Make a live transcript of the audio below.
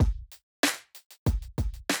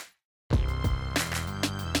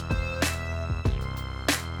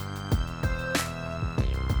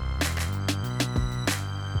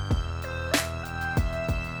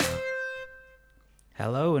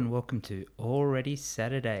welcome to Already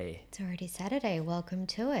Saturday. It's already Saturday. Welcome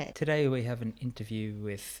to it. Today we have an interview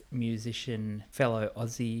with musician, fellow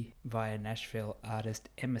Aussie via Nashville artist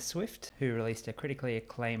Emma Swift, who released a critically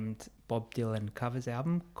acclaimed Bob Dylan covers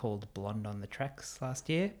album called Blonde on the Tracks last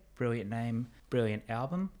year. Brilliant name, brilliant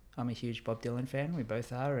album. I'm a huge Bob Dylan fan, we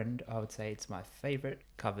both are, and I would say it's my favourite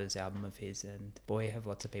covers album of his, and boy, have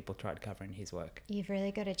lots of people tried covering his work. You've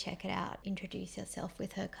really got to check it out. Introduce yourself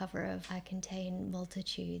with her cover of I Contain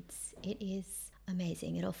Multitudes. It is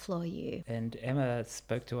amazing. It'll floor you. And Emma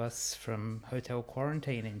spoke to us from hotel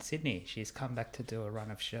quarantine in Sydney. She's come back to do a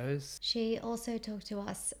run of shows. She also talked to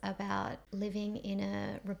us about living in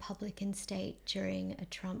a Republican state during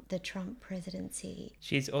the Trump presidency.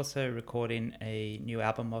 She's also recording a new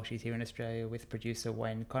album while she's here in Australia with producer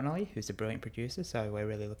Wayne Connolly, who's a brilliant producer, so we're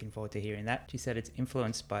really looking forward to hearing that. She said it's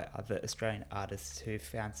influenced by other Australian artists who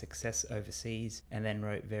found success overseas and then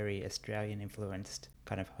wrote very Australian-influenced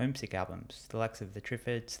kind of homesick albums. The likes of the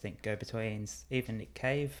Triffids, Think Go-Betweens, even Nick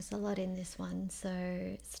Cave. There's a lot in this one,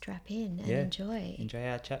 so strap in and enjoy. Enjoy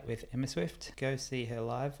our chat with Emma Swift. Go see her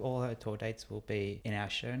live. All her tour dates will be in our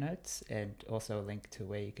show notes, and also a link to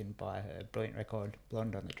where you can buy her brilliant record,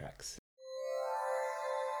 Blonde on the Tracks.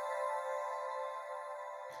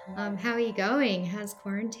 How are you going? How's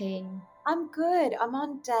quarantine? I'm good. I'm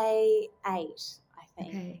on day 8, I think.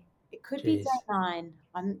 Okay. It could be day 9.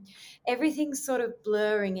 Everything's sort of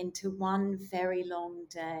blurring into one very long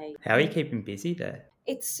day. How are you keeping busy there?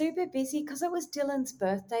 It's super busy because it was Dylan's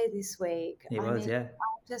birthday this week. Yeah.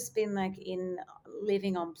 I've just been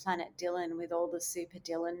living on Planet Dylan with all the super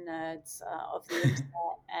Dylan nerds of the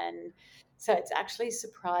internet, and so it's actually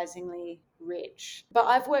surprisingly rich. But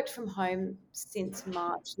I've worked from home since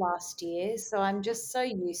March last year, so I'm just so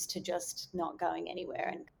used to just not going anywhere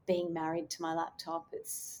and being married to my laptop.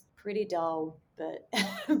 It's pretty dull, but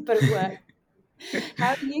but it works.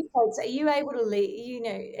 How are you folks? Are you able to leave?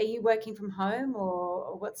 Are you working from home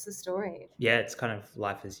or what's the story? Yeah, it's kind of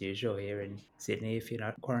life as usual here in Sydney if you're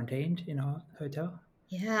not quarantined in a hotel.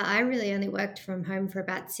 Yeah, I really only worked from home for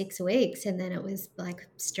about 6 weeks, and then it was like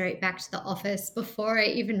straight back to the office. Before I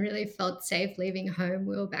even really felt safe leaving home,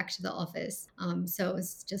 we were back to the office. So it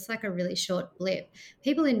was just like a really short blip.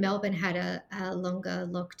 People in Melbourne had a longer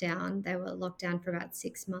lockdown. They were locked down for about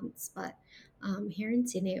 6 months, but here in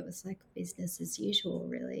Sydney, it was like business as usual,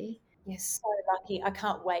 really. You're so lucky. I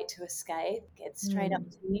can't wait to escape, get straight up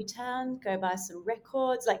to Newtown, go buy some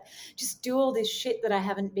records, just do all this shit that I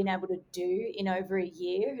haven't been able to do in over a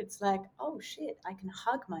year. It's like, oh shit, I can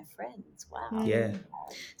hug my friends. Wow. Yeah.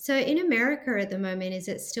 So in America at the moment, is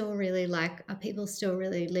it still really are people still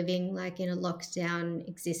really living like in a lockdown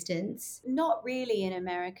existence? Not really in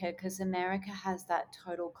America, because America has that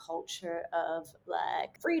total culture of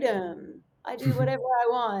like freedom. I do whatever I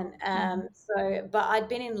want. But I'd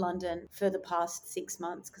been in London for the past 6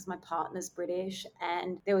 months because my partner's British,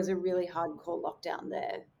 and there was a really hardcore lockdown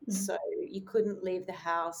there. So you couldn't leave the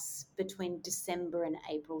house between December and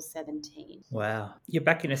April 17. Wow. You're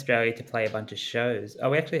back in Australia to play a bunch of shows. Oh,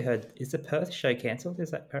 we actually heard, is the Perth show cancelled? Is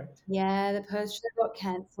that correct? Yeah, the Perth show got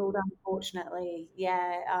cancelled, unfortunately.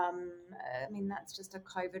 Yeah, that's just a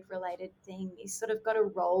COVID-related thing. You sort of got to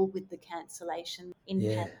roll with the cancellation in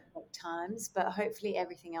pandemic times, but hopefully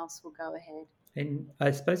everything else will go ahead. And I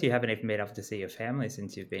suppose you haven't even been able to see your family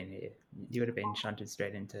since you've been here. You would have been shunted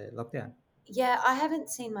straight into lockdown. Yeah, I haven't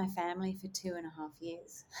seen my family for 2.5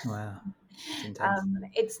 years. Wow. It's intense.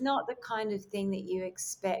 It's not the kind of thing that you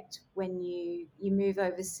expect when you move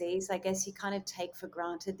overseas. I guess you kind of take for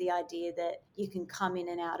granted the idea that you can come in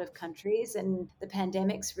and out of countries, and the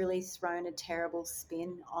pandemic's really thrown a terrible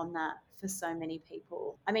spin on that for so many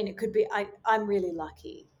people. I mean, it could be, I'm really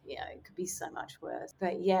lucky. It could be so much worse.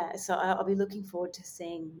 But yeah, so I'll be looking forward to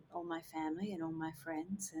seeing all my family and all my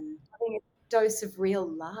friends and having a dose of real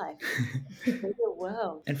life, real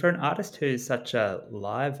world. And for an artist who's such a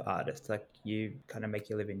live artist, like you kind of make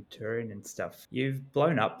your living touring and stuff, you've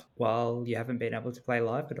blown up while you haven't been able to play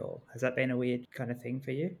live at all. Has that been a weird kind of thing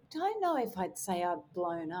for you? Don't know if I'd say I've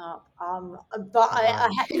blown up, but I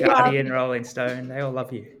Guardian, Rolling Stone, they all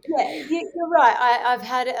love you. Yeah, you're right. I've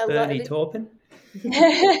had a Bernie lot of Taupin.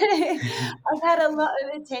 I've had a lot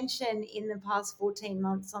of attention in the past 14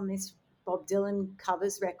 months on this Bob Dylan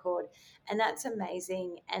covers record, and that's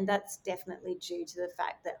amazing, and that's definitely due to the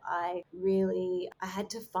fact that I had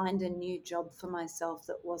to find a new job for myself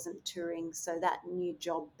that wasn't touring, so that new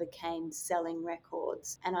job became selling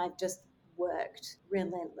records, and I've just worked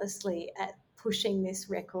relentlessly at pushing this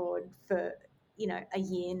record for a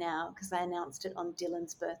year now, because I announced it on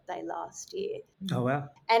Dylan's birthday last year. Oh, wow.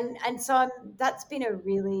 And so that's been a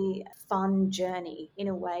really fun journey in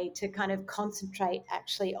a way, to kind of concentrate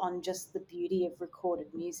actually on just the beauty of recorded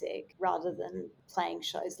music rather than playing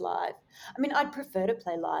shows live. I mean, I'd prefer to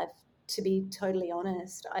play live, to be totally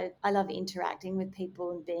honest. I love interacting with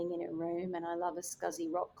people and being in a room, and I love a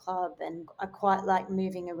scuzzy rock club, and I quite like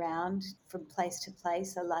moving around from place to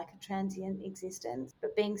place. I like a transient existence,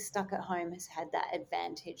 but being stuck at home has had that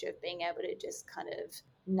advantage of being able to just kind of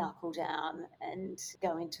knuckle down and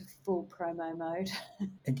go into full promo mode.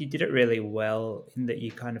 And you did it really well in that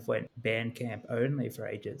you kind of went Bandcamp only for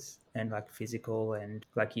ages, and like physical, and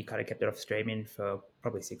like you kind of kept it off streaming for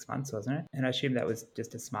probably 6 months, wasn't it? And I assume that was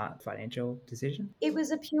just a smart financial decision. It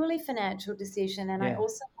was a purely financial decision, and I Yeah.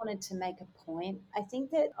 also wanted to make a point. I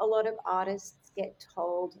think that a lot of artists get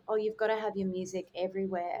told, oh, you've got to have your music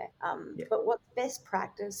everywhere. Yeah. But what's best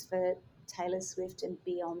practice for Taylor Swift and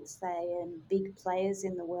Beyonce and big players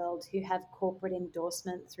in the world who have corporate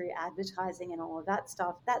endorsement through advertising and all of that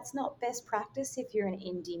stuff, that's not best practice if you're an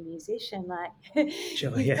indie musician. Like,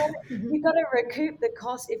 Sure, you've yeah. got you've got to recoup the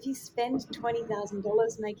cost. If you spend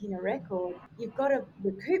 $20,000 making a record, you've got to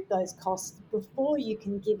recoup those costs before you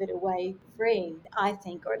can give it away free, I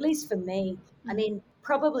think, or at least for me. I mean,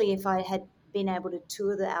 probably if I had been able to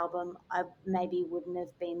tour the album, I maybe wouldn't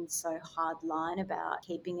have been so hard line about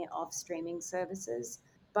keeping it off streaming services.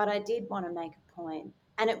 But I did want to make a point.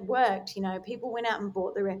 And it worked. People went out and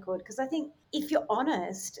bought the record, because I think if you're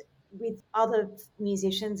honest with other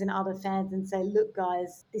musicians and other fans and say, look,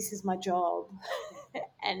 guys, this is my job.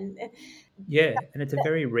 and Yeah, and it's a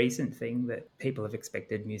very recent thing that people have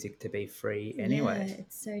expected music to be free anyway. Yeah,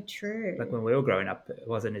 it's so true. Like when we were growing up, it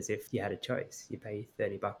wasn't as if you had a choice. You pay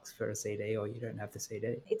 $30 for a CD or you don't have the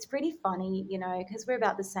CD. It's pretty funny, because we're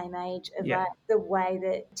about the same age, of Yeah. like the way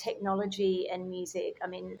that technology and music, I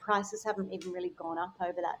mean, prices haven't even really gone up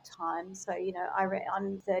over that time. So,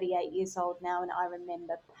 I'm 38 years old now, and I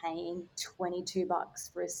remember paying $22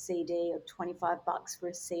 for a CD or $25 for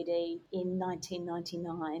a CD in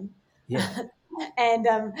 1999. Yeah. And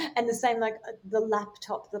the same, like the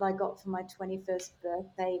laptop that I got for my 21st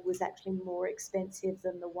birthday was actually more expensive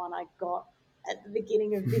than the one I got at the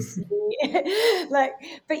beginning of this year.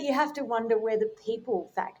 But you have to wonder where the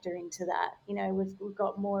people factor into that. We've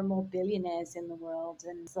got more and more billionaires in the world,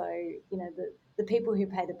 and so the people who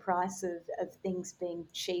pay the price of things being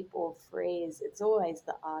cheap or free it's always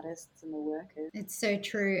the artists and the workers. It's so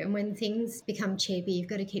true. And when things become cheaper, you've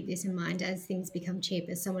got to keep this in mind. As things become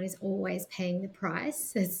cheaper, someone is always paying the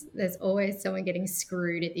price. There's always someone getting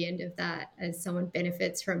screwed at the end of that. As someone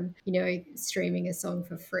benefits from, streaming a song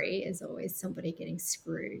for free, there's always somebody getting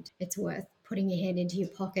screwed. It's worth putting your hand into your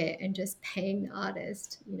pocket and just paying the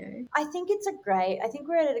artist. I think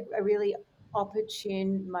we're at a really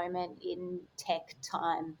opportune moment in tech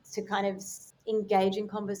time to kind of engage in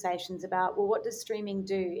conversations about, well, what does streaming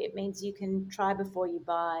do? It means you can try before you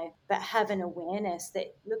buy, but have an awareness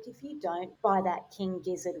that, look, if you don't buy that King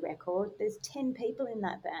Gizzard record, there's 10 people in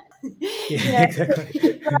that band. Yeah,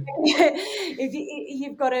 exactly.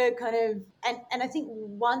 You've got to kind of, and I think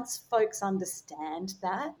once folks understand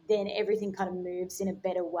that, then everything kind of moves in a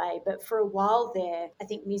better way. But for a while there, I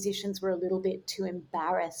think musicians were a little bit too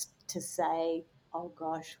embarrassed to say, oh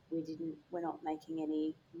gosh, we're not making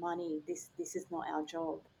any money. This is not our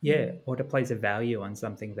job. Yeah, or to place a value on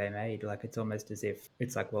something they made. Like it's almost as if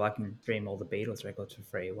it's like, well, I can stream all the Beatles records for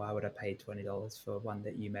free. Why would I pay $20 for one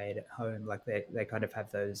that you made at home? Like they kind of have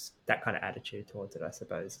that kind of attitude towards it, I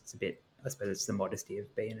suppose. I suppose it's the modesty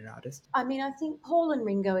of being an artist. I mean, I think Paul and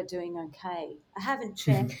Ringo are doing okay. I haven't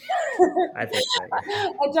checked. I think so, yeah.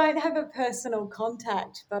 I don't have a personal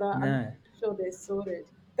contact, but I'm No. sure they're sorted.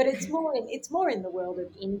 But it's more in the world of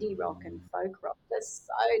indie rock and folk rock. That's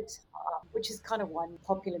so tough, which is kind of why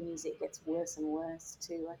popular music gets worse and worse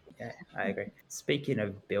too, I think. Yeah, I agree. Speaking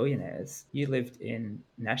of billionaires, you lived in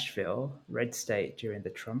Nashville, red state, during the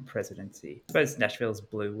Trump presidency. I suppose Nashville's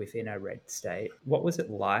blue within a red state. What was it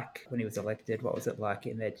like when he was elected? What was it like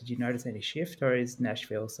in there? Did you notice any shift, or is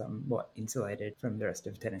Nashville somewhat insulated from the rest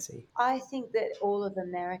of Tennessee? I think that all of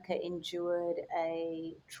America endured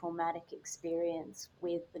a traumatic experience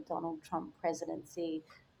with the Donald Trump presidency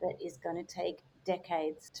that is going to take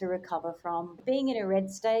decades to recover from. Being in a red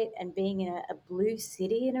state and being in a blue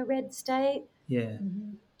city in a red state, Yeah.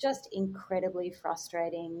 just incredibly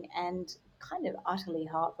frustrating and kind of utterly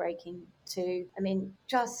heartbreaking too. I mean,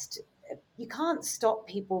 just, you can't stop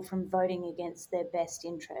people from voting against their best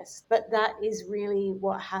interest. But that is really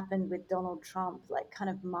what happened with Donald Trump, like kind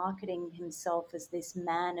of marketing himself as this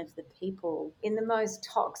man of the people in the most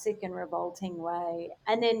toxic and revolting way.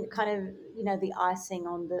 And then kind of, the icing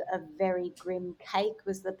on a very grim cake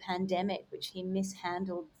was the pandemic, which he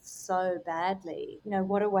mishandled so badly.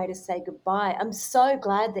 What a way to say goodbye. I'm so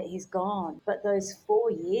glad that he's gone, but those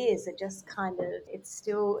 4 years are just kind of, it's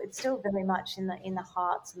still very much in the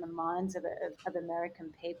hearts and the minds of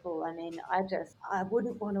American people. I mean, I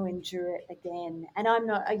wouldn't want to endure it again. And I'm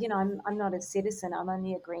not, I'm not a citizen. I'm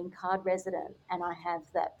only a green card resident, and I have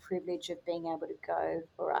that privilege of being able to go,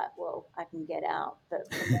 all right, well, I can get out.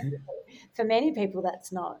 But for many people,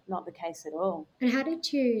 that's not the case at all. And how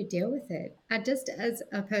did you deal with it? Just as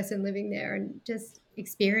a person living there and just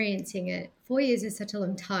experiencing it, 4 years is such a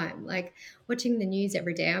long time. Like watching the news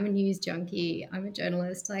every day, I'm a news junkie, I'm a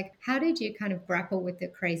journalist. Like, how did you kind of grapple with the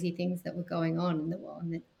crazy things that were going on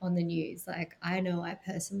on the news? Like, I know I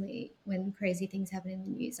personally, when crazy things happen in the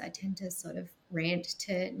news, I tend to sort of rant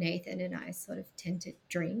to Nathan, and I sort of tend to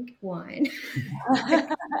drink wine.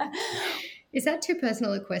 Is that too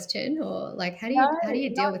personal a question, or like how do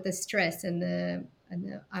you deal with the stress and the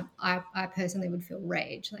I personally would feel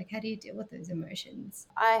rage. Like, how do you deal with those emotions?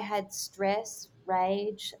 I had stress,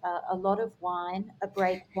 rage, a lot of wine, a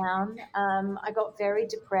breakdown. I got very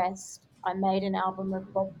depressed. I made an album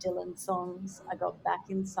of Bob Dylan songs. I got back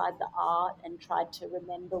inside the art and tried to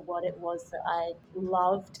remember what it was that I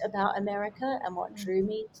loved about America and what drew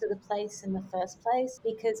me to the place in the first place.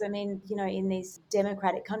 Because, I mean, in these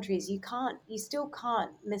democratic countries, you still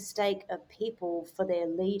can't mistake a people for their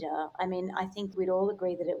leader. I mean, I think we'd all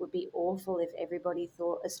agree that it would be awful if everybody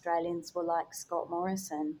thought Australians were like Scott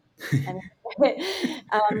Morrison. I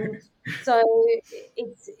mean, so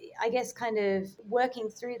it's, I guess, kind of working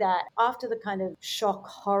through that after the kind of shock,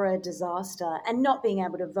 horror, disaster, and not being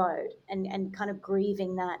able to vote, and kind of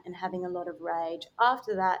grieving that and having a lot of rage.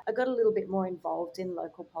 After that, I got a little bit more involved in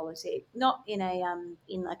local politics, not in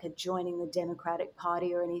in like a joining the Democratic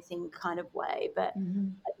Party or anything kind of way, but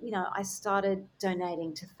I started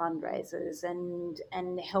donating to fundraisers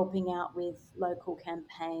and helping out with local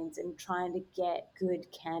campaigns and trying to get good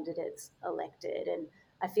candidates elected. And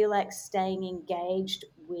I feel like staying engaged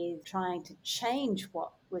with trying to change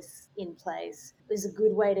what was in place is a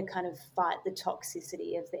good way to kind of fight the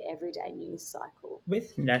toxicity of the everyday news cycle.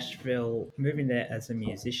 With Nashville, moving there as a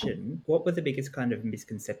musician, what were the biggest kind of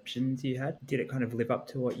misconceptions you had? Did it kind of live up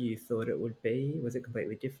to what you thought it would be? Was it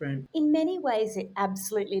completely different? In many ways, it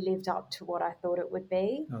absolutely lived up to what I thought it would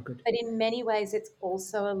be. Oh, good. But in many ways, it's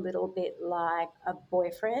also a little bit like a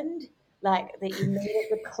boyfriend, like that you meet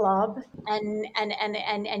at the club,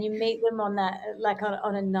 and you meet them on that, like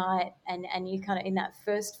on a night, and you kind of in that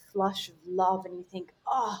first flush of love, and you think,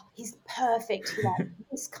 oh, he's perfect. He likes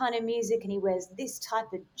this kind of music, and he wears this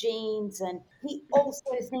type of jeans, and he also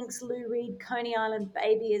thinks Lou Reed Coney Island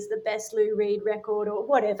Baby is the best Lou Reed record or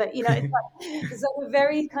whatever. It's like a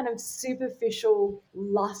very kind of superficial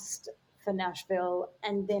lust for Nashville.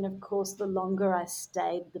 And then, of course, the longer I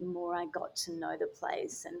stayed, the more I got to know the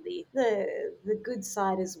place and the good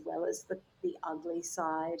side as well as the ugly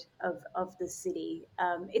side of the city.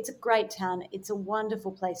 It's a great town. It's a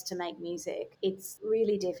wonderful place to make music. It's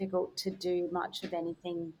really difficult to do much of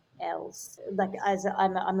anything else. Like,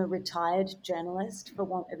 I'm a retired journalist, for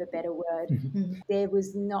want of a better word. There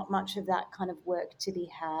was not much of that kind of work to be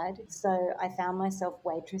had. So I found myself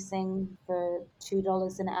waitressing for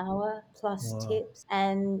 $2 an hour plus Wow. tips.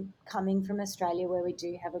 And coming from Australia, where we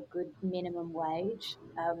do have a good minimum wage,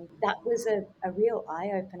 that was a real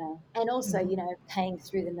eye opener. And also, paying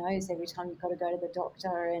through the nose every time you've got to go to the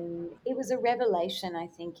doctor. And it was a revelation, I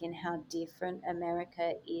think, in how different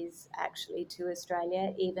America is actually to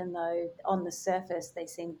Australia, even though on the surface they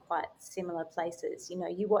seem quite similar places.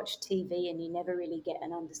 You watch TV and you never really get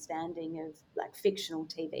an understanding of, like, fictional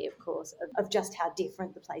TV, of course, of just how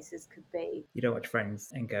different the places could be. You don't watch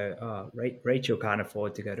Friends and go, oh, Rachel can't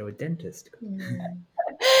afford to go to a dentist.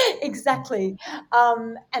 Exactly.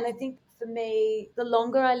 And I think for me, the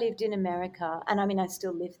longer I lived in America, and I mean, I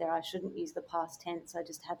still live there, I shouldn't use the past tense, I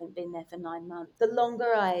just haven't been there for 9 months. The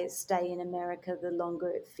longer I stay in America, the longer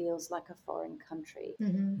it feels like a foreign country.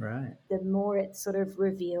 Right. The more it sort of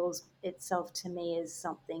reveals itself to me as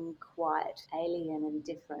something quite alien and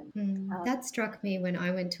different. That struck me when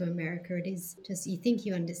I went to America. It is just, you think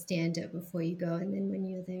you understand it before you go, and then when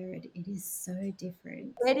you're there, it is so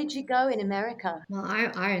different. Where did you go in America? Well,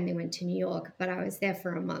 I only went to New York, but I was there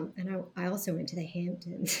for a month, and I also went to the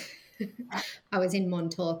Hamptons. I was in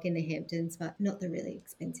Montauk in the Hamptons, but not the really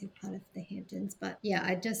expensive part of the Hamptons. But yeah,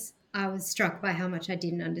 I just I was struck by how much I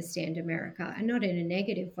didn't understand America, and not in a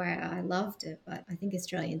negative way. I loved it, but I think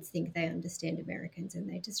Australians think they understand Americans, and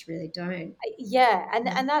they just really don't. Yeah, and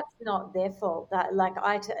that's not their fault. That like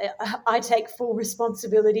I take full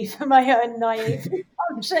responsibility for my own naive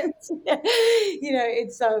assumptions. You know,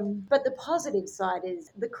 it's but the positive side is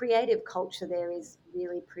the creative culture there is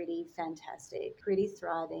really pretty fantastic, pretty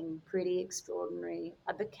thriving, pretty extraordinary.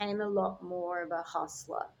 I became a lot more of a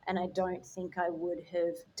hustler, and I don't think I would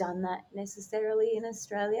have done that necessarily in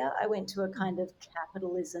Australia. I went to a kind of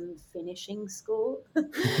capitalism finishing school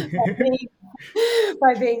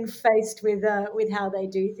by being faced with how they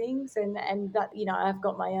do things, and that, you know, I've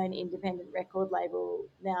got my own independent record label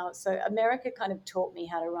now. So America kind of taught me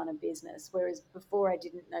how to run a business, whereas before I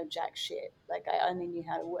didn't know jack shit. Like I only knew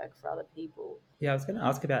how to work for other people. Yeah, I was going to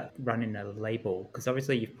ask about running a label because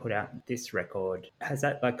obviously you've put out this record. Has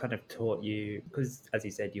that like kind of taught you, because as you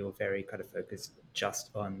said, you were very kind of focused just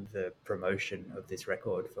on the promotion of this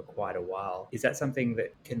record for quite a while. Is that something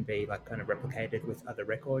that can be like kind of replicated with other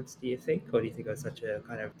records, do you think? Or do you think it was such a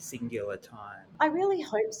kind of singular time? I really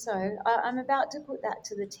hope so. I'm about to put that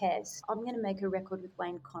to the test. I'm going to make a record with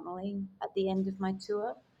Wayne Connolly at the end of my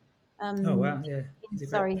tour. Oh, Um, wow. Yeah. in He's a great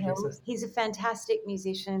Surrey producer. Hills. He's a fantastic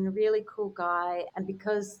musician, a really cool guy. And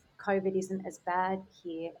because COVID isn't as bad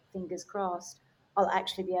here, fingers crossed, I'll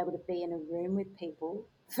actually be able to be in a room with people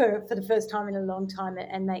for the first time in a long time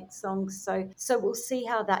and make songs. So we'll see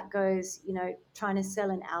how that goes. You know, trying to sell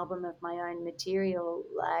an album of my own material,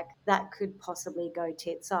 like that could possibly go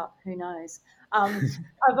tits up. Who knows? Um,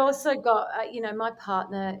 I've also got, you know, my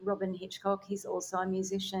partner, Robin Hitchcock, he's also a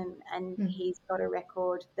musician, and Mm. he's got a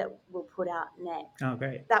record that we'll put out next. Oh,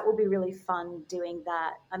 great. That will be really fun doing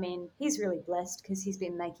that. I mean, he's really blessed because he's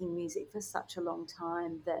been making music for such a long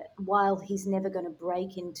time that while he's never going to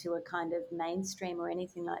break into a kind of mainstream or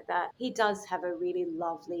anything like that, he does have a really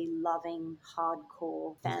lovely, loving,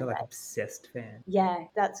 hardcore He's fan got like base. obsessed fans. Yeah,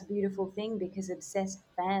 that's a beautiful thing because obsessed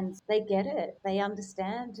fans, they get it. They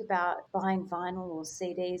understand about buying vinyl or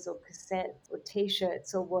CDs or cassettes or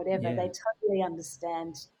t-shirts or whatever. Yeah. They totally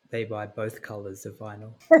understand. They buy both colours of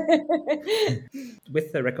vinyl.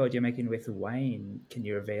 With the record you're making with Wayne, can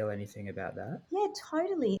you reveal anything about that? Yeah,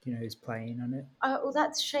 totally. Do you know who's playing on it? Well,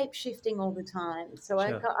 that's shape shifting all the time. So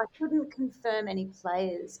Sure. I couldn't confirm any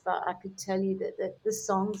players, but I could tell you that the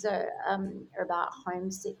songs are about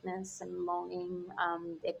homesickness and longing.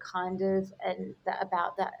 They're kind of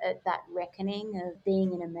about that reckoning of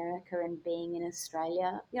being in America and being in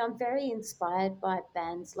Australia. You know, I'm very inspired by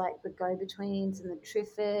bands like the Go-Betweens and the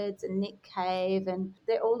Triffids and Nick Cave, and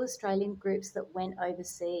they're all Australian groups that went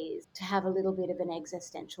overseas to have a little bit of an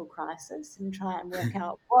existential crisis and try and work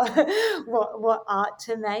out what art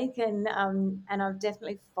to make, and I've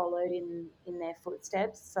definitely followed in their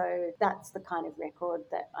footsteps. So that's the kind of record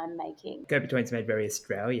that I'm making. Go Betweens made very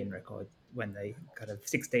Australian records when they kind of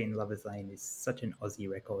 16 Lovers Lane is such an Aussie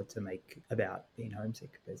record to make about being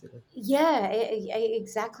homesick, basically. Yeah,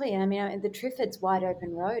 exactly. I mean, the Triffids' Wide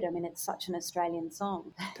Open Road, I mean, it's such an Australian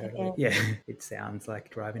song. Totally. Yeah. It sounds like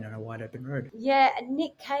driving on a wide open road. Yeah, and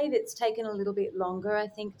Nick Cave, it's taken a little bit longer, I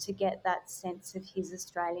think, to get that sense of his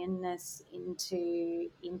Australianness into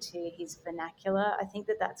his vernacular. I think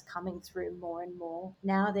that that's coming through more and more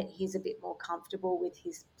now that he's a bit more comfortable with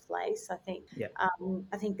his place. Yeah.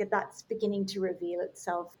 I think that that's beginning to reveal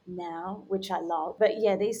itself now, which I love. But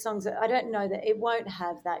yeah, these songs, I don't know that it won't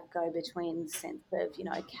have that go-between sense of, you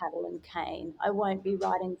know, cattle and cane. I won't be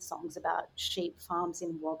writing songs about sheep farms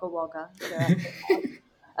in Wagga Wagga.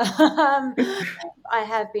 um, I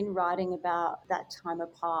have been writing about that time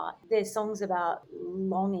apart. There's songs about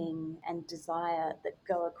longing and desire that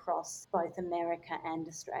go across both America and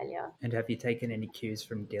Australia. And have you taken any cues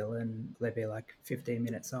from Dylan? Will there be like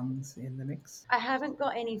 15-minute songs in the mix? I haven't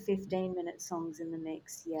got any 15-minute songs in the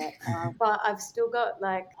mix yet, but I've still got,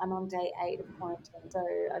 like, I'm on day 8 of quarantine, so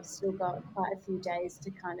I've still got quite a few days to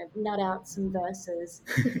kind of nut out some verses.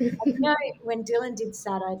 You know, when Dylan did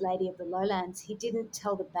Sad-Eyed Lady of the Lowlands, he didn't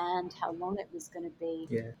tell the band how long it was going to be.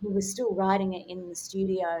 Yeah. He was still writing it in the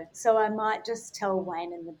studio. So I might just tell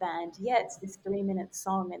Wayne and the band, yeah, it's this 3-minute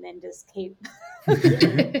song, and then just keep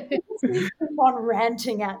on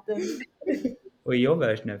ranting at them. Well, your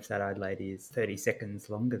version of Sad-Eyed Lady is 30 seconds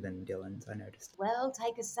longer than Dylan's, I noticed. Well,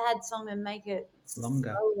 take a sad song and make it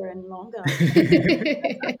Longer. slower and longer.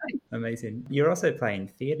 Amazing. You're also playing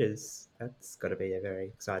theatres. That's got to be a very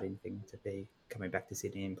exciting thing to be coming back to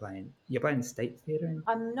Sydney and playing. You're playing the State Theatre in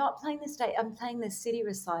I'm not playing the state. I'm playing the City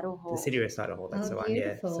Recital Hall. the City Recital Hall. That's Oh, the one. Yeah.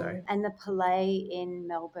 beautiful. Sorry. And the Palais in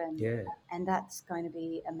Melbourne. Yeah. And that's going to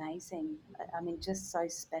be amazing. I mean, just so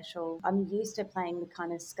special. I'm used to playing the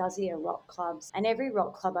kind of scuzzier rock clubs, and every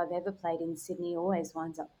rock club I've ever played in Sydney always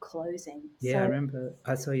winds up closing. Yeah, I So, remember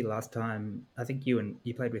I saw you last time. I think you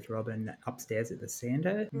played with Robin upstairs at the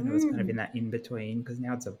Sando, and it was kind of in that in between because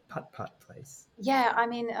now it's a putt place. yeah, I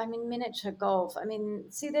mean, miniature golf. I mean,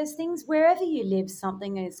 see, there's things wherever you live,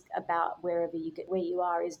 something is about wherever you get where you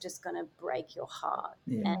are is just going to break your heart.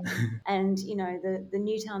 Yeah. And you know, the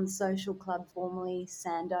Newtown Social Club, formerly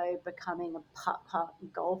Sando, becoming a putt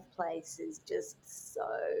golf place is just so.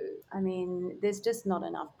 I mean, there's just not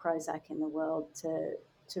enough Prozac in the world to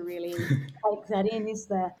really take that in, is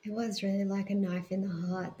there? It was really like a knife in the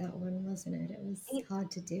heart, that one, wasn't it? It was hard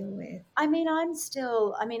to deal with. I mean, I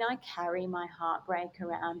carry my heartbreak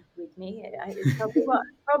around with me. It's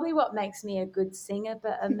probably what makes me a good singer.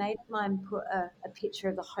 But a mate of mine put a picture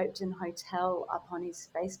of the Hopetoun Hotel up on his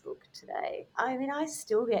Facebook today. I mean, I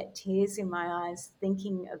still get tears in my eyes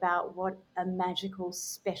thinking about what a magical,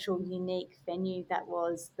 special, unique venue that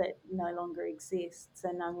was that no longer exists.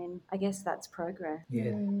 And I mean, I guess that's progress.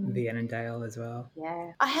 Yeah, the Annandale as well.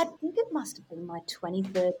 Yeah. I think it must have been my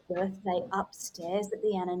 23rd birthday upstairs at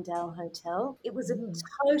the Annandale Hotel. It was a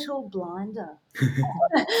total blinder.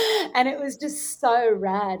 And it was just so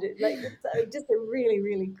rad. Like, just a really,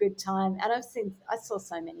 really good time. And I saw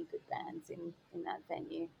so many good bands in that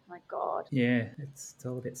venue. My God. Yeah, it's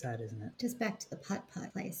all a bit sad, isn't it? Just back to the putt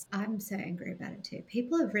place. I'm so angry about it too.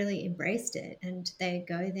 People have really embraced it and they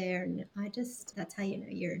go there, and that's how you know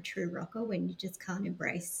you're a true rocker, when you just can't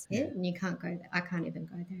embrace it and you can't go there. I can't even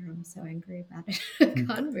go there. I'm so angry about it.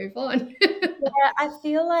 I can't move on. Yeah, I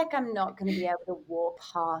feel like I'm not going to be able to walk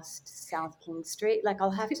past South King Street. Like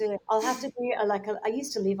I'll have to do I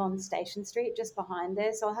used to live on Station Street just behind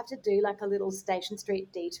there, so I'll have to do like a little Station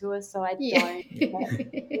Street detour so I don't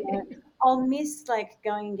I'll miss like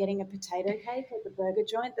going and getting a potato cake at the burger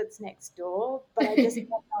joint that's next door, but I just don't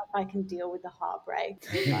know if I can deal with the heartbreak.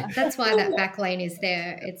 That's why that back lane is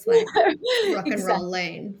there. It's like rock and roll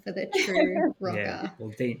lane for the true rocker. Yeah.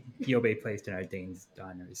 Well, Dean, you'll be pleased to know Dean's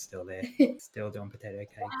Diner is still there, still doing potato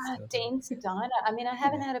cakes. Wow, Dean's Diner. I mean, I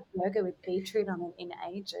haven't had a burger with beetroot on it in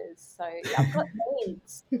ages, so yeah, I've got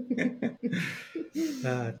needs.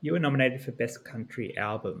 You were nominated for Best Country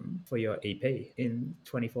Album for your EP in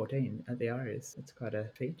 2014 at the ARIAs. That's quite a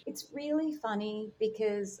feat. It's really funny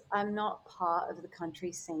because I'm not part of the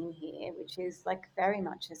country scene here, which is like very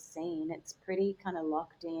much a scene. It's pretty kind of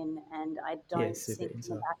locked in, and I don't sing in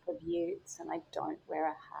the back of utes, and I don't wear a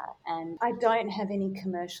hat, and I don't have any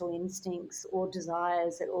commercial instincts or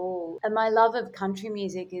desires at all. And my love of country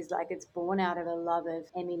music is like it's born out of a love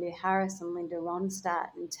of Emmylou Harris and Linda Ronstadt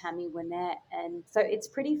and Tammy Wynette, and so it's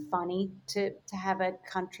pretty funny to have a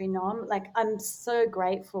country nom. Like I'm so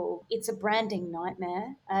grateful. It's a branding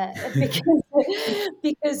nightmare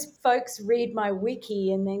because folks read my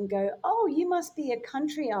wiki and then go, "Oh, you must be a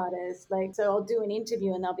country artist." Like, so I'll do an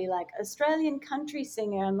interview and they'll be like, "Australian country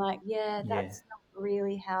singer." I'm like, "Yeah, that's not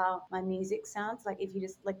really how my music sounds. Like if you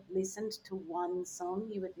just like listened to one song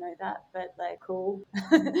you would know that, but like cool."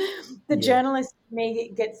 The journalist in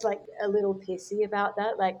me gets like a little pissy about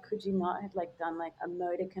that. Like, could you not have like done like a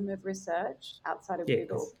modicum of research outside of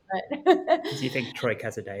Google? Because you think Troy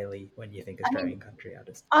Cassar-Daley when you think Australian country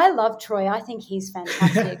artist. I love Troy. I think he's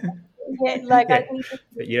fantastic. I think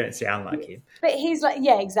but you don't sound like him. But he's like,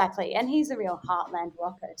 yeah, exactly. And he's a real heartland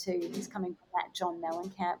rocker too. He's coming from that John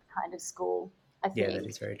Mellencamp kind of school, I think. Yeah, that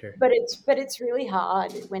is very true. But it's really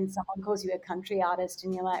hard when someone calls you a country artist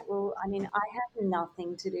and you're like, well, I mean, I have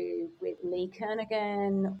nothing to do with Lee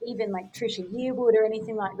Kernaghan, even like Trisha Yearwood or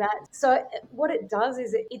anything like that. So what it does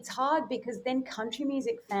is it's hard because then country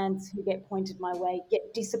music fans who get pointed my way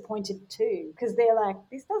get disappointed too because they're like,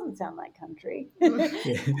 this doesn't sound like country.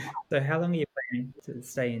 So how long are you planning to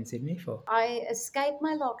stay in Sydney for? I escaped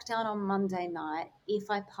my lockdown on Monday night if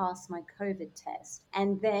I pass my COVID test,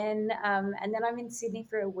 and then I'm in Sydney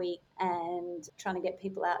for a week and trying to get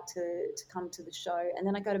people out to come to the show, and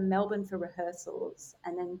then I go to Melbourne for rehearsals,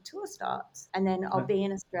 and then tour starts, and then I'll be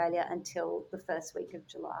in Australia until the first week of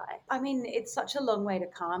July. I mean, it's such a long way to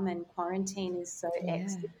come, and quarantine is so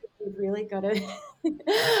extra. We've really got to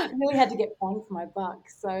really had to get bang for my buck.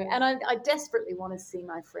 So, and I desperately want to see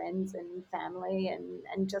my friends and family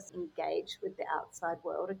and just engage with the outside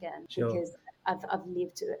world again because I've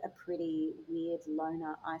lived a pretty weird,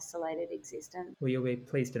 loner, isolated existence. Well, you'll be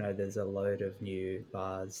pleased to know there's there's a load of new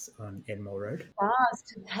bars on Enmore Road. Bars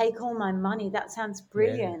to take all my money. That sounds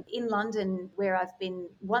brilliant. In London, where I've been,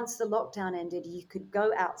 once the lockdown ended, you could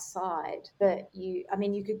go outside, but you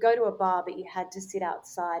could go to a bar, but you had to sit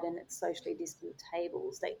outside and it's socially distant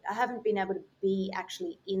tables. I haven't been able to be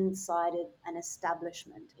actually inside an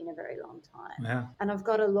establishment in a very long time. Wow. And I've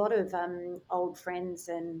got a lot of old friends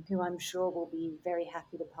and who I'm sure will be very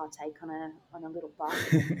happy to partake on a little bar.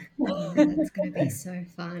 Oh, that's going to be so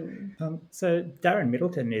fun. So Darren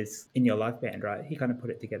Middleton is in your live band, right? He kind of put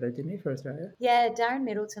it together, didn't he, for Australia? Yeah, Darren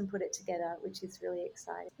Middleton put it together, which is really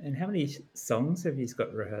exciting. And how many songs have you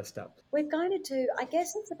got rehearsed up? We're going to do, I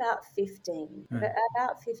guess it's about 15, Right.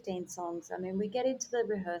 about 15 songs. I mean, we get into the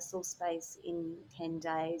rehearsal space in 10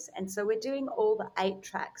 days. And so we're doing all the 8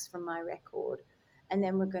 tracks from my record. And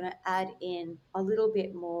then we're going to add in a little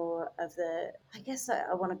bit more of the, I guess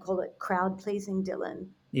I want to call it crowd-pleasing Dylan.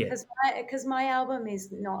 Yeah. Because my album is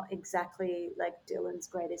not exactly like Dylan's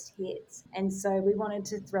greatest hits. And so we wanted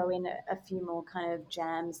to throw in a few more kind of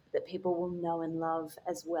jams that people will know and love,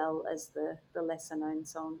 as well as the lesser known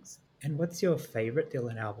songs. And what's your favourite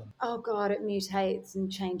Dylan album? Oh, God, it mutates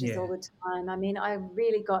and changes all the time. I mean, I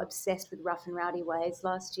really got obsessed with Rough and Rowdy Ways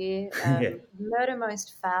last year. Murder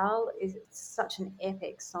Most Foul is such an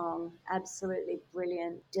epic song, absolutely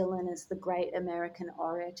brilliant. Dylan is the great American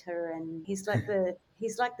orator, and he's like the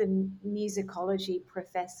musicology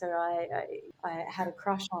professor I had a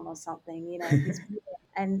crush on or something, you know.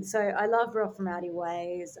 And so I love Rough and Rowdy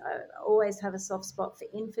Ways. I always have a soft spot for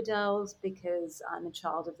Infidels because I'm a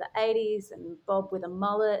child of the 80s, and Bob with a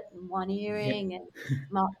mullet and one earring and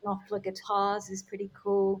Mark Knopfler guitars is pretty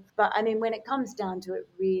cool. But I mean, when it comes down to it,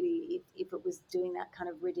 really, if it was doing that kind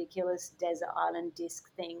of ridiculous desert island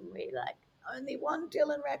disc thing where you're like, only one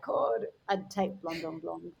Dylan record, I'd take Blonde on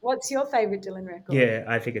Blonde. What's your favourite Dylan record? Yeah,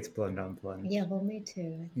 I think it's Blonde on Blonde. Yeah, well, me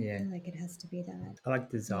too. I Yeah. feel like it has to be that. I like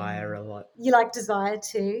Desire a lot. You like Desire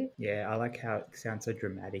too? Yeah, I like how it sounds so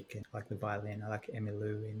dramatic, and I like the violin. I like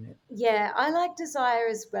Emmylou in it. Yeah, I like Desire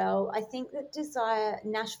as well. I think that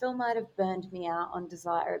Nashville might have burned me out on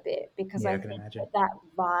Desire a bit because Yeah, I I can think imagine. that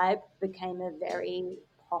vibe became a very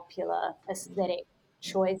popular aesthetic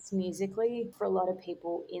choice musically for a lot of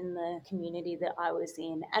people in the community that I was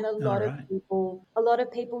in, and a lot of people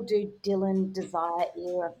do Dylan Desire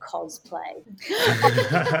era cosplay.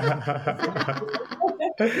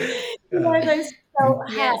 You know, those felt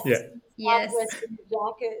hats, Yes. Western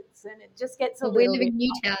jackets, and it just gets a Well, we little live bit in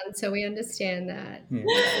Newtown, so we understand that.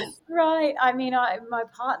 right. I mean, my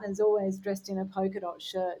partner's always dressed in a polka dot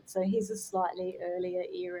shirt, so he's a slightly earlier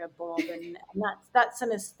era Bob, and that's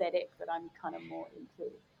an aesthetic that I'm kind of more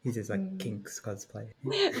into. He's just like Kinks cosplay.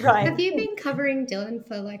 Right. Have you been covering Dylan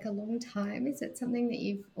for like a long time? Is it something that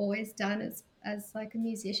you've always done as like a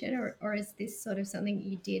musician, or is this sort of something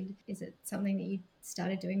you did? Is it something that you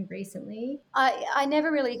started doing recently? I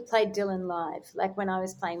never really played Dylan live, like when I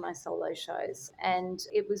was playing my solo shows, and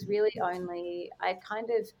it was really only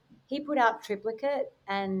he put out Triplicate,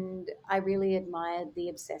 and I really admired the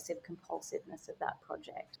obsessive compulsiveness of that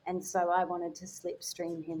project. And so I wanted to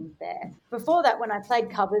slipstream him there. Before that, when I played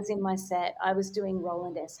covers in my set, I was doing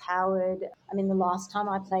Roland S. Howard. I mean, the last time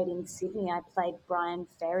I played in Sydney, I played Brian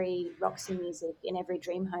Ferry, Roxy Music, In Every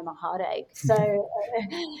Dream Home a Heartache. So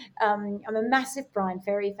I'm a massive Brian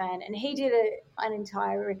Ferry fan, and he did an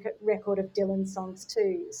entire record of Dylan songs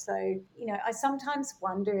too. So, you know, I sometimes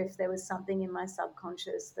wonder if there was something in my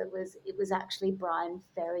subconscious that it was actually Brian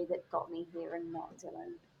Ferry that got me here and not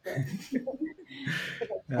Dylan.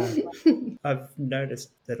 I've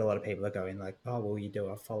noticed that a lot of people are going like, oh, will you do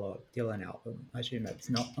a follow-up Dylan album? I assume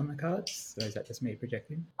that's not on the cards, or is that just me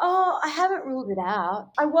projecting? Oh, I haven't ruled it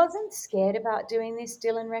out. I wasn't scared about doing this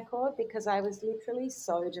Dylan record because I was literally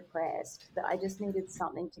so depressed that I just needed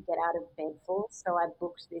something to get out of bed for. So I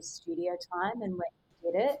booked this studio time and went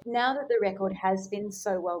and did it. Now that the record has been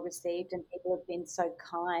so well received and people have been so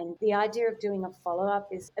kind, the idea of doing a follow-up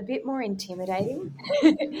is a bit more intimidating.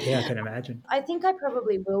 Yeah, I can imagine. I think I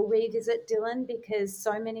probably will revisit Dylan because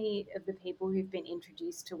so many of the people who've been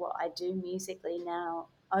introduced to what I do musically now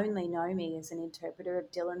only know me as an interpreter of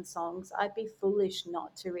Dylan songs. I'd be foolish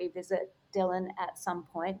not to revisit Dylan at some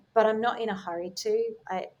point, but I'm not in a hurry to.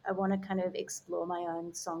 I want to kind of explore my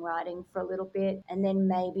own songwriting for a little bit and then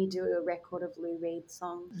maybe do a record of Lou Reed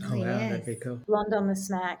songs. Oh, wow, that'd be cool. Blonde on the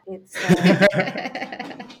Smack. It's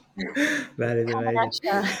that is amazing.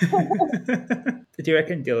 Do you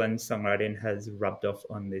reckon Dylan's songwriting has rubbed off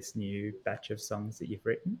on this new batch of songs that you've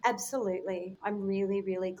written? Absolutely. I'm really,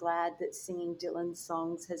 really glad that singing Dylan's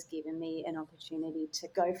songs has given me an opportunity to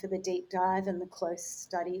go for the deep dive and the close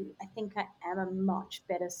study. I think I am a much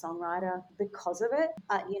better songwriter because of it.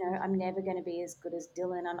 I'm never going to be as good as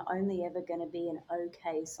Dylan. I'm only ever going to be an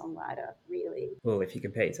okay songwriter, really. Well, if you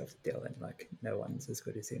compare yourself to Dylan, like no one's as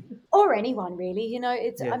good as him. Or anyone really,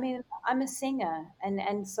 Yeah. I mean, I'm a singer,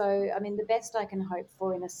 and so I mean the best I can hope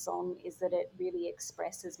for in a song is that it really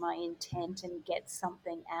expresses my intent and gets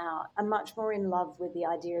something out. I'm much more in love with the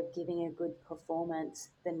idea of giving a good performance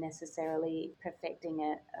than necessarily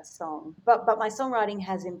perfecting a song. But my songwriting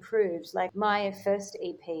has improved. Like my first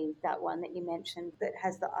EP, that one that you mentioned that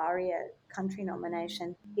has the ARIA country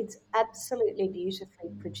nomination, it's absolutely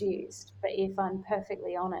beautifully produced, but if I'm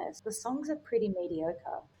perfectly honest, the songs are pretty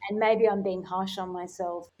mediocre, and maybe I'm being harsh on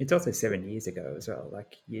myself. It's also 7 years ago as well.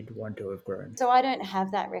 Like you'd want to have grown. So I don't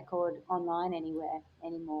have that record online anywhere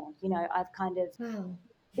anymore. I've kind of, Wow.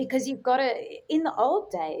 because you've got to, in the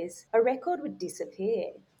old days a record would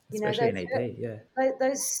disappear. Especially an EP, yeah.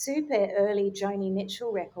 Those super early Joni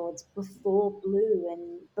Mitchell records before Blue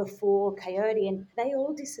and before Coyote, and they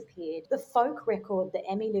all disappeared. The folk record that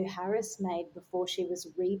Emmylou Harris made before she was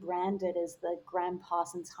rebranded as the Graham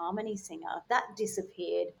Parsons Harmony singer, that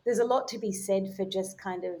disappeared. There's a lot to be said for just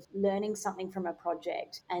kind of learning something from a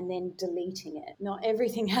project and then deleting it. Not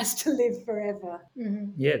everything has to live forever.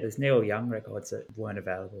 Mm-hmm. Yeah, there's Neil Young records that weren't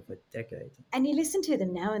available for decades. And you listen to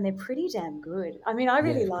them now and they're pretty damn good. I mean, I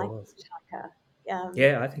really like course. Chaka.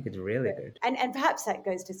 Yeah, I think it's really good. And perhaps that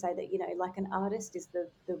goes to say that, like an artist is the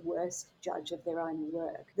worst judge of their own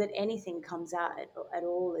work. That anything comes out at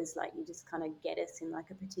all is like you just kind of get us in like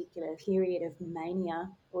a particular period of mania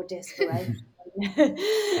or desperation.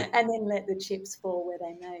 And then let the chips fall where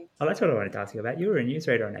they may. Oh, that's what I wanted to ask you about. You were a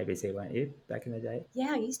newsreader on ABC, weren't you, back in the day?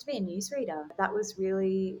 Yeah, I used to be a newsreader. That was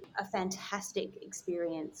really a fantastic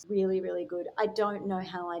experience. Really, really good. I don't know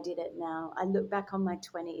how I did it now. I look back on my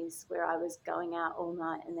 20s where I was going out all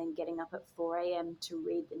night and then getting up at 4 a.m. to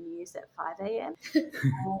read the news at 5 a.m.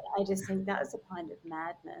 I just think that was a kind of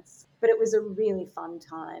madness. But it was a really fun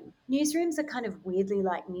time. Newsrooms are kind of weirdly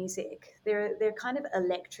like music. They're kind of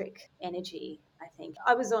electric energy, I think.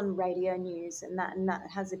 I was on radio news and that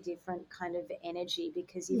has a different kind of energy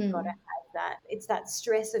because you've got to have that. It's that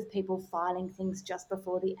stress of people filing things just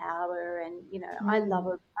before the hour, and I love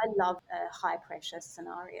high pressure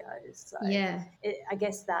scenarios. So Yeah. I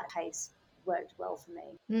guess that pace worked well for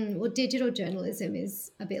me. Well, digital journalism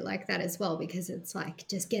is a bit like that as well, because it's like,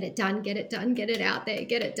 just get it done, get it out there,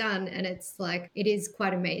 get it done. And it's like, it is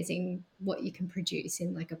quite amazing what you can produce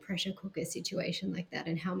in like a pressure cooker situation like that,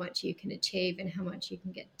 and how much you can achieve and how much you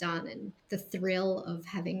can get done. And the thrill of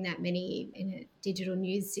having that many in a digital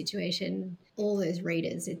news situation, all those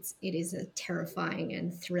readers, it is a terrifying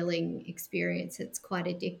and thrilling experience. It's quite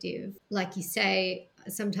addictive. Like you say,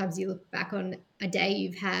 sometimes you look back on a day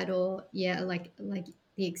you've had, or like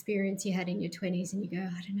the experience you had in your 20s, and you go,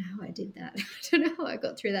 I don't know how I did that. I don't know how I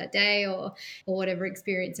got through that day, or whatever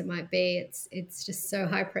experience it might be. It's just so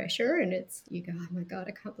high pressure, and you go, oh my God,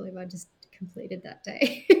 I can't believe I just completed that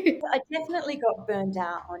day. I definitely got burned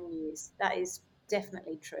out on news. That is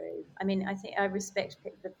definitely true. I mean, I think I respect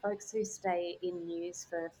the folks who stay in news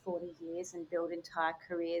for 40 years and build entire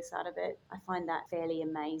careers out of it. I find that fairly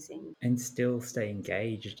amazing. And still stay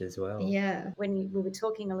engaged as well. Yeah. When we were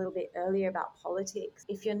talking a little bit earlier about politics,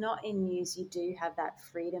 if you're not in news, you do have that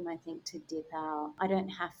freedom, I think, to dip out. I don't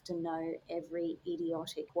have to know every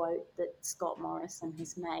idiotic quote that Scott Morrison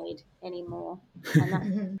has made anymore.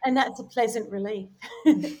 And that's a pleasant relief.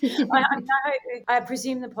 I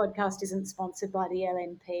presume the podcast isn't sponsored by the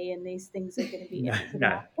LNP, and these things are going to be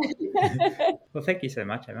no. Well, thank you so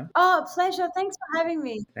much, Emma. Oh, pleasure. Thanks for having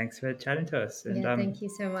me. Thanks for chatting to us. And, thank you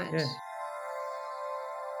so much. Yeah.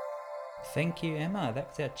 Thank you, Emma. That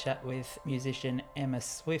was our chat with musician Emma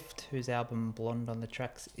Swift, whose album Blonde on the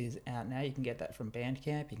Tracks is out now. You can get that from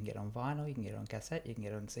Bandcamp, you can get it on vinyl, you can get it on cassette, you can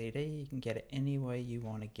get it on CD, you can get it any way you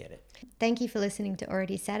want to get it. Thank you for listening to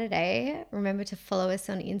Already Saturday. Remember to follow us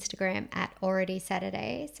on Instagram at Already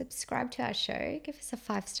Saturday. Subscribe to our show. Give us a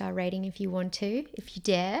 5-star rating if you want to, if you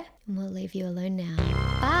dare. And we'll leave you alone now.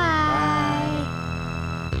 Bye.